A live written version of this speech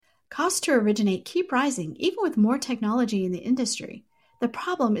Costs to originate keep rising, even with more technology in the industry. The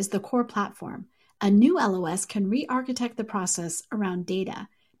problem is the core platform. A new LOS can re-architect the process around data,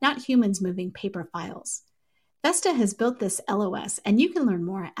 not humans moving paper files. Vesta has built this LOS, and you can learn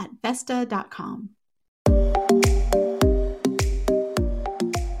more at Vesta.com.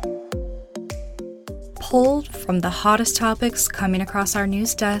 Pulled from the hottest topics coming across our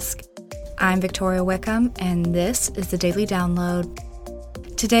news desk, I'm Victoria Wickham, and this is the Daily Download.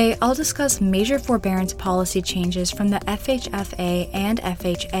 Today, I'll discuss major forbearance policy changes from the FHFA and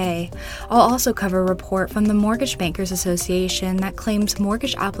FHA. I'll also cover a report from the Mortgage Bankers Association that claims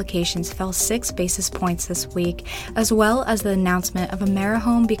mortgage applications fell 6 basis points this week, as well as the announcement of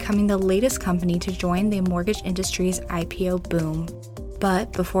AmeriHome becoming the latest company to join the mortgage industry's IPO boom.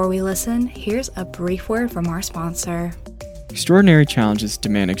 But before we listen, here's a brief word from our sponsor. Extraordinary challenges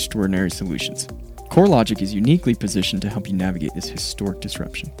demand extraordinary solutions. CoreLogic is uniquely positioned to help you navigate this historic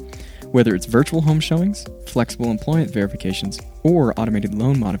disruption. Whether it's virtual home showings, flexible employment verifications, or automated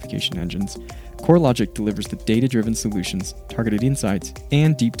loan modification engines, CoreLogic delivers the data-driven solutions, targeted insights,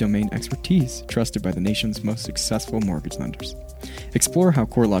 and deep domain expertise trusted by the nation's most successful mortgage lenders. Explore how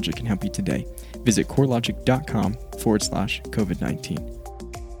CoreLogic can help you today. Visit corelogic.com/COVID-19.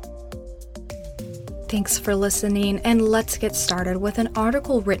 Thanks for listening, and let's get started with an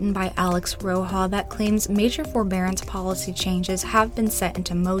article written by Alex Roja that claims major forbearance policy changes have been set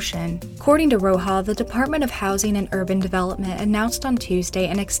into motion. According to Roja, the Department of Housing and Urban Development announced on Tuesday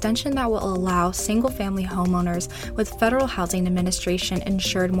an extension that will allow single-family homeowners with Federal Housing Administration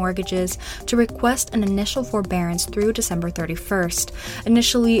insured mortgages to request an initial forbearance through December 31st.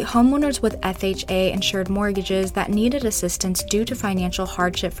 Initially, homeowners with FHA insured mortgages that needed assistance due to financial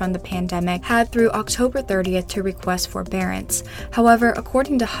hardship from the pandemic had through October 30th to request forbearance. However,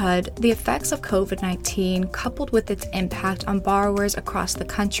 according to HUD, the effects of COVID-19, coupled with its impact on borrowers across the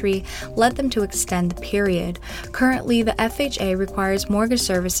country, led them to extend the period. Currently, the FHA requires mortgage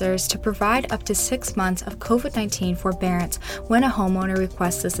servicers to provide up to 6 months of COVID-19 forbearance when a homeowner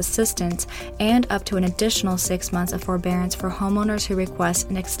requests this assistance, and up to an additional 6 months of forbearance for homeowners who request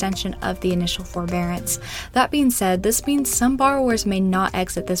an extension of the initial forbearance. That being said, this means some borrowers may not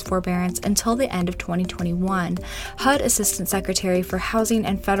exit this forbearance until the end of 2021. HUD Assistant Secretary for Housing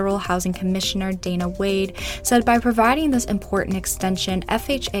and Federal Housing Commissioner Dana Wade said by providing this important extension,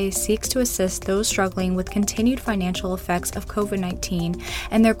 FHA seeks to assist those struggling with continued financial effects of COVID-19,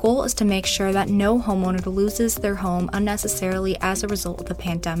 and their goal is to make sure that no homeowner loses their home unnecessarily as a result of the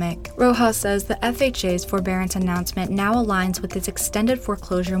pandemic. Rojas says the FHA's forbearance announcement now aligns with its extended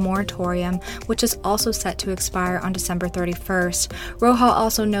foreclosure moratorium, which is also set to expire on December 31st. Rojas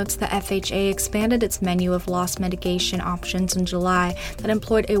also notes the FHA expanded its menu of loss mitigation options in July that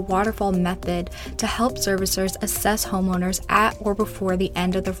employed a waterfall method to help servicers assess homeowners at or before the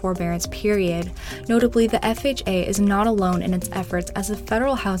end of the forbearance period. Notably, the FHA is not alone in its efforts, as the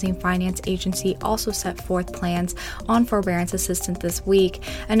Federal Housing Finance Agency also set forth plans on forbearance assistance this week,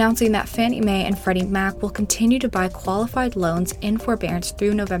 announcing that Fannie Mae and Freddie Mac will continue to buy qualified loans in forbearance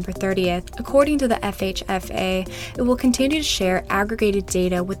through November 30th. According to the FHFA, it will continue to share aggregated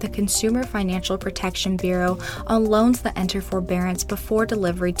data with the Consumer Financial Protection Bureau on loans that enter forbearance before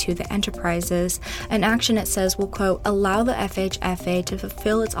delivery to the enterprises, an action it says will, quote, allow the FHFA to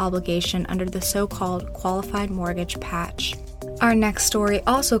fulfill its obligation under the so-called qualified mortgage patch. Our next story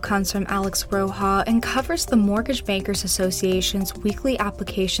also comes from Alex Roja and covers the Mortgage Bankers Association's weekly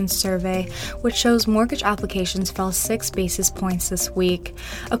applications survey, which shows mortgage applications fell 6 basis points this week.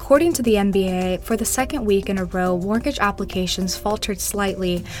 According to the MBA, for the second week in a row, mortgage applications faltered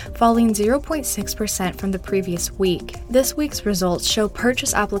slightly, falling 0.6% from the previous week. This week's results show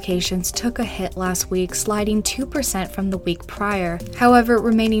purchase applications took a hit last week, sliding 2% from the week prior, however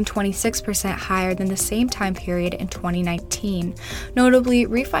remaining 26% higher than the same time period in 2019. Notably,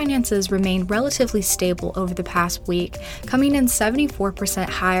 refinances remained relatively stable over the past week, coming in 74%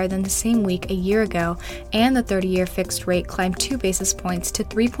 higher than the same week a year ago, and the 30-year fixed rate climbed 2 basis points to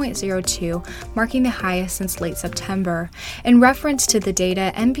 3.02, marking the highest since late September. In reference to the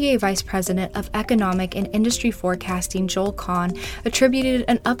data, MBA Vice President of Economic and Industry Forecasting Joel Kahn attributed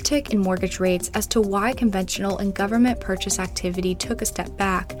an uptick in mortgage rates as to why conventional and government purchase activity took a step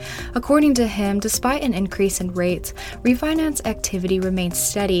back. According to him, despite an increase in rates, refinance refinance activity remains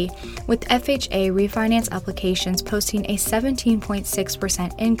steady, with FHA refinance applications posting a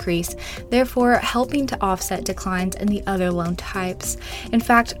 17.6% increase, therefore helping to offset declines in the other loan types. In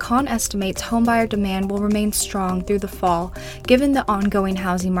fact, Con estimates homebuyer demand will remain strong through the fall, given the ongoing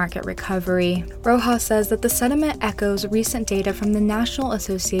housing market recovery. Rojas says that the sentiment echoes recent data from the National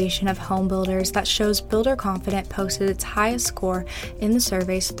Association of Home Builders that shows builder confidence posted its highest score in the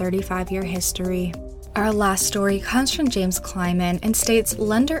survey's 35-year history. Our last story comes from James Kleiman and states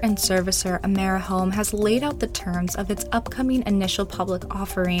lender and servicer AmeriHome has laid out the terms of its upcoming initial public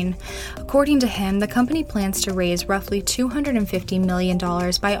offering. According to him, the company plans to raise roughly $250 million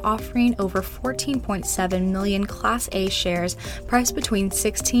by offering over 14.7 million Class A shares priced between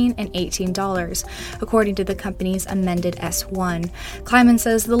 $16 and $18, according to the company's amended S-1. Kleiman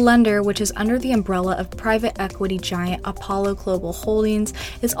says the lender, which is under the umbrella of private equity giant Apollo Global Holdings,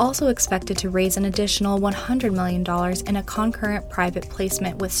 is also expected to raise an additional $100 million in a concurrent private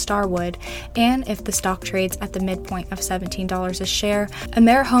placement with Starwood, and if the stock trades at the midpoint of $17 a share,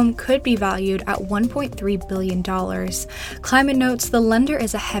 AmeriHome could be valued at $1.3 billion. Kleiman notes the lender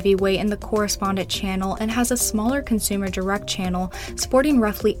is a heavyweight in the correspondent channel and has a smaller consumer direct channel, sporting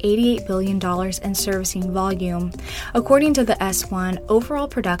roughly $88 billion in servicing volume. According to the S1, overall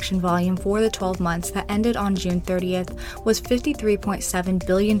production volume for the 12 months that ended on June 30th was $53.7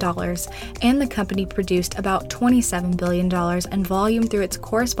 billion, and the company produced about $27 billion in volume through its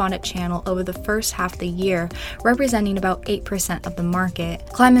correspondent channel over the first half of the year, representing about 8% of the market.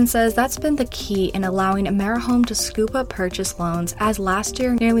 Kleiman says that's been the key in allowing AmeriHome to scoop up purchase loans, as last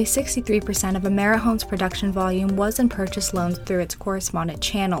year nearly 63% of AmeriHome's production volume was in purchase loans through its correspondent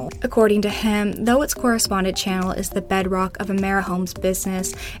channel. According to him, though its correspondent channel is the bedrock of AmeriHome's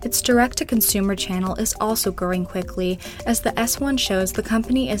business, its direct-to-consumer channel is also growing quickly, as the S1 shows the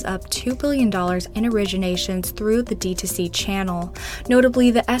company is up $2 billion in originations through the D2C channel. Notably,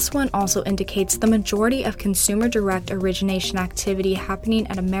 the S1 also indicates the majority of consumer direct origination activity happening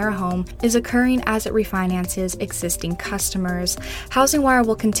at AmeriHome is occurring as it refinances existing customers. HousingWire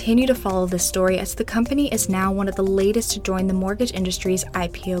will continue to follow this story as the company is now one of the latest to join the mortgage industry's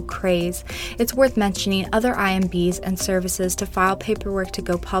IPO craze. It's worth mentioning other IMBs and services to file paperwork to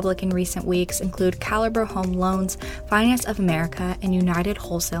go public in recent weeks include Caliber Home Loans, Finance of America, and United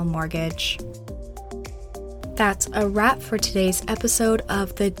Wholesale Mortgage. That's a wrap for today's episode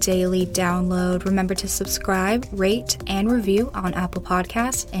of the Daily Download. Remember to subscribe, rate, and review on Apple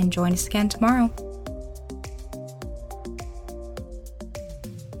Podcasts, and join us again tomorrow.